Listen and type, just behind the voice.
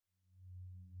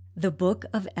The Book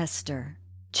of Esther,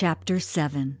 Chapter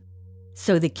 7.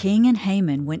 So the king and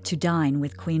Haman went to dine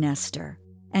with Queen Esther.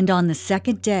 And on the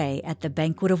second day at the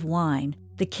banquet of wine,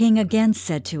 the king again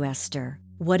said to Esther,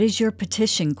 "What is your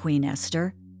petition, Queen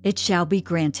Esther? It shall be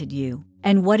granted you.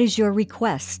 And what is your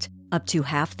request? Up to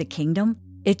half the kingdom?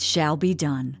 It shall be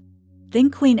done." Then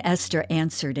Queen Esther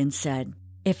answered and said,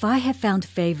 "If I have found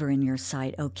favor in your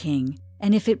sight, O king,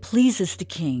 and if it pleases the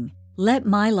king, let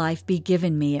my life be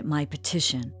given me at my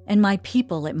petition, and my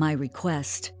people at my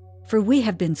request. For we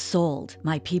have been sold,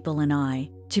 my people and I,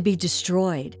 to be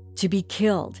destroyed, to be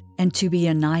killed, and to be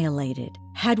annihilated.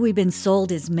 Had we been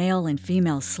sold as male and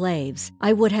female slaves,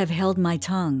 I would have held my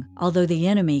tongue, although the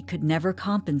enemy could never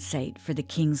compensate for the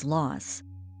king's loss."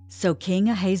 So King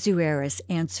Ahasuerus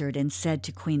answered and said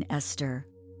to Queen Esther,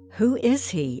 "Who is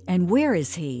he, and where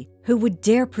is he, who would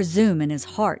dare presume in his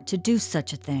heart to do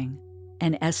such a thing?"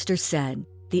 And Esther said,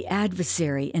 "The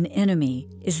adversary and enemy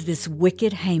is this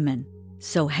wicked Haman."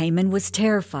 So Haman was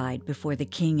terrified before the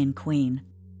king and queen.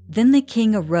 Then the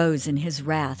king arose in his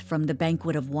wrath from the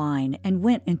banquet of wine and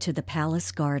went into the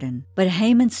palace garden. But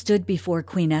Haman stood before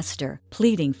Queen Esther,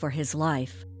 pleading for his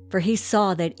life, for he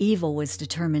saw that evil was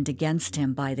determined against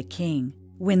him by the king.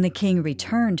 When the king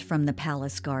returned from the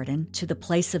palace garden to the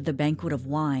place of the banquet of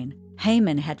wine,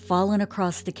 Haman had fallen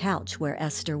across the couch where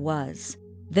Esther was.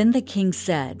 Then the king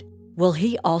said, "Will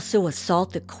he also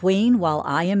assault the queen while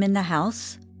I am in the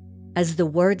house?" As the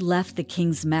word left the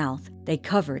king's mouth, they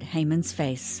covered Haman's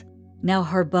face. Now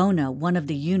Harbona, one of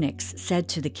the eunuchs, said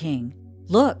to the king,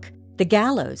 "Look, the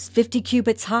gallows, 50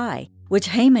 cubits high, which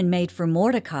Haman made for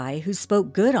Mordecai, who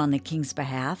spoke good on the king's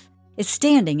behalf, is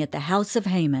standing at the house of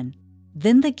Haman."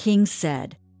 Then the king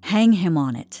said, "Hang him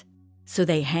on it." So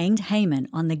they hanged Haman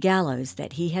on the gallows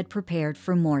that he had prepared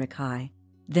for Mordecai.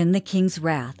 Then the king's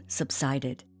wrath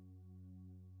subsided.